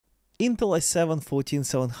Intel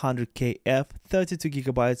i7-14700KF,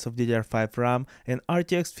 32GB of DDR5 RAM, and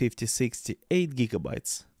RTX 5060,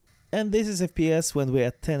 8GB. And this is FPS when we're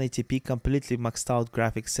at 1080p, completely maxed out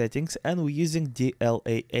graphics settings, and we're using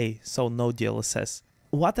DLAA, so no DLSS.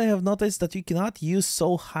 What I have noticed that you cannot use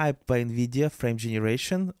so hyped by Nvidia Frame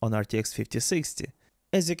Generation on RTX 5060.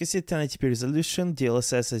 As you can see, 1080p resolution,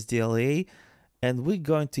 DLSS as DLAA, and we're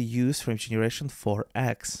going to use Frame Generation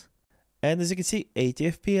 4X. And as you can see,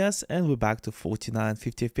 80 FPS, and we're back to 49,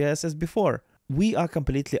 50 FPS as before. We are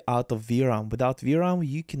completely out of VRAM. Without VRAM,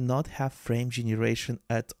 you cannot have frame generation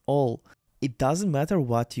at all. It doesn't matter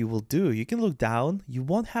what you will do. You can look down, you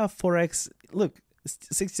won't have 4X. Look,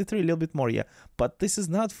 63, a little bit more, yeah. But this is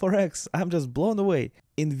not 4X. I'm just blown away.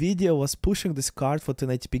 Nvidia was pushing this card for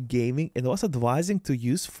 1080p gaming and was advising to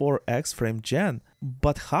use 4X frame gen.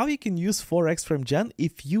 But how you can use 4X frame gen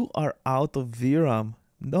if you are out of VRAM?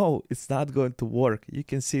 No, it's not going to work. You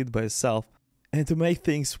can see it by yourself. And to make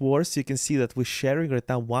things worse, you can see that we're sharing right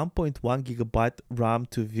now 1.1GB RAM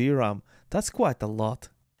to VRAM. That's quite a lot.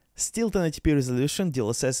 Still 1080p resolution,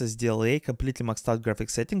 DLSS as DLA, completely maxed out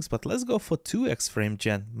graphics settings, but let's go for 2X frame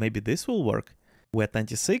gen. Maybe this will work. We're at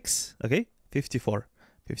 96, okay, 54,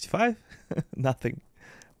 55, nothing.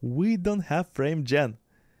 We don't have frame gen.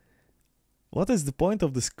 What is the point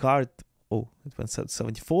of this card? Oh, it went to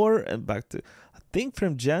 74 and back to... I think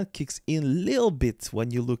frame gen kicks in a little bit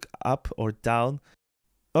when you look up or down.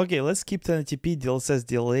 Okay, let's keep 1080p, DLSS,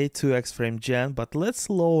 DLA, 2X frame gen, but let's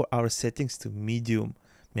lower our settings to medium.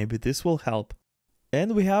 Maybe this will help.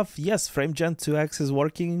 And we have, yes, frame gen 2X is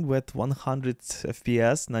working with 100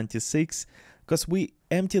 FPS, 96, because we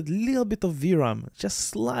emptied a little bit of VRAM, just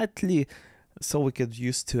slightly, so we could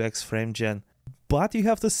use 2X frame gen. But you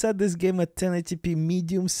have to set this game at 1080p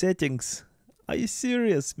medium settings. Are you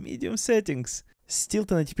serious? Medium settings. Still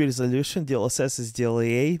 1080p resolution, DLSS is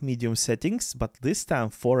DLAA, medium settings, but this time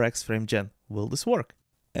 4X frame gen. Will this work?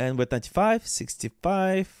 And with 95,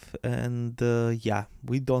 65, and yeah,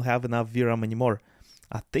 we don't have enough VRAM anymore.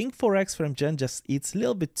 I think 4X frame gen just eats a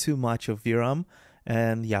little bit too much of VRAM,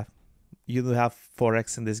 and yeah, you don't have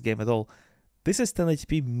 4X in this game at all. This is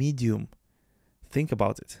 1080p medium. Think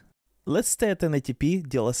about it. Let's stay at 1080p,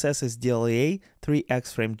 DLSS is DLAA,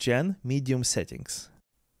 3X frame gen, medium settings.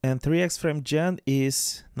 And 3X frame gen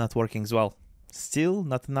is not working as well. Still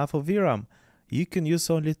not enough of VRAM. You can use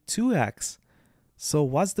only 2X. So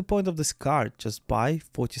what's the point of this card? Just buy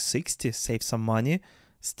 4060, save some money.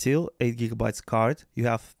 Still 8GB card. You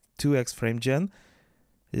have 2X frame gen.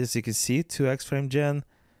 As you can see, 2X frame gen.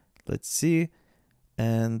 Let's see.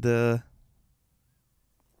 And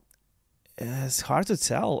it's hard to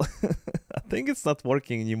tell. I think it's not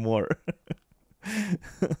working anymore.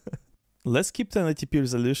 Let's keep 1080p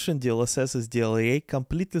resolution, DLSS is DLAA,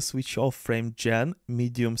 completely switch off frame gen,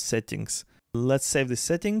 medium settings. Let's save the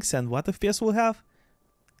settings, and what FPS we'll have?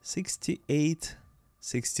 68,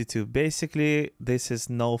 62. Basically, this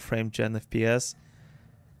is no frame gen FPS.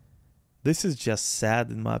 This is just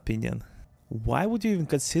sad in my opinion. Why would you even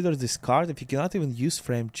consider this card if you cannot even use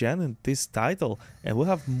frame gen in this title? And we'll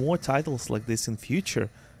have more titles like this in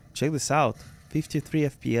future. Check this out, 53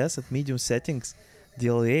 FPS at medium settings,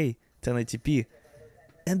 DLAA, 1080p.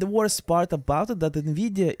 And the worst part about it that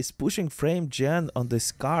Nvidia is pushing frame gen on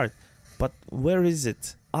this card. But where is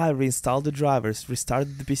it? I reinstalled the drivers,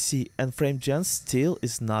 restarted the PC, and frame gen still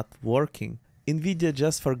is not working. Nvidia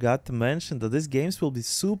just forgot to mention that these games will be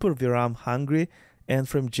super VRAM hungry, and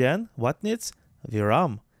frame gen, what needs?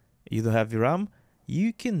 VRAM. You don't have VRAM,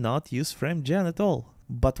 you cannot use frame gen at all.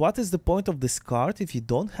 But what is the point of this card if you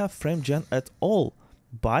don't have frame gen at all?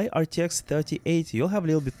 Buy RTX 3080, you'll have a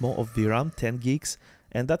little bit more of VRAM, 10 gigs,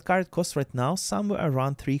 and that card costs right now somewhere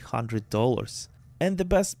around $300. And the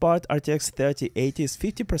best part, RTX 3080 is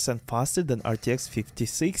 50% faster than RTX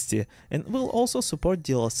 5060 and will also support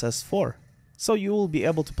DLSS 4. So you will be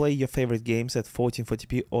able to play your favorite games at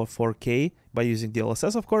 1440p or 4K by using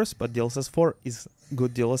DLSS of course, but DLSS 4 is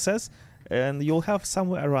good DLSS and you'll have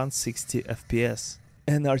somewhere around 60 FPS.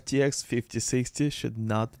 And RTX 5060 should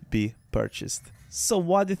not be purchased. So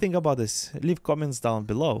what do you think about this? Leave comments down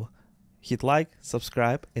below. Hit like,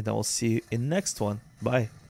 subscribe, and I will see you in next one. Bye.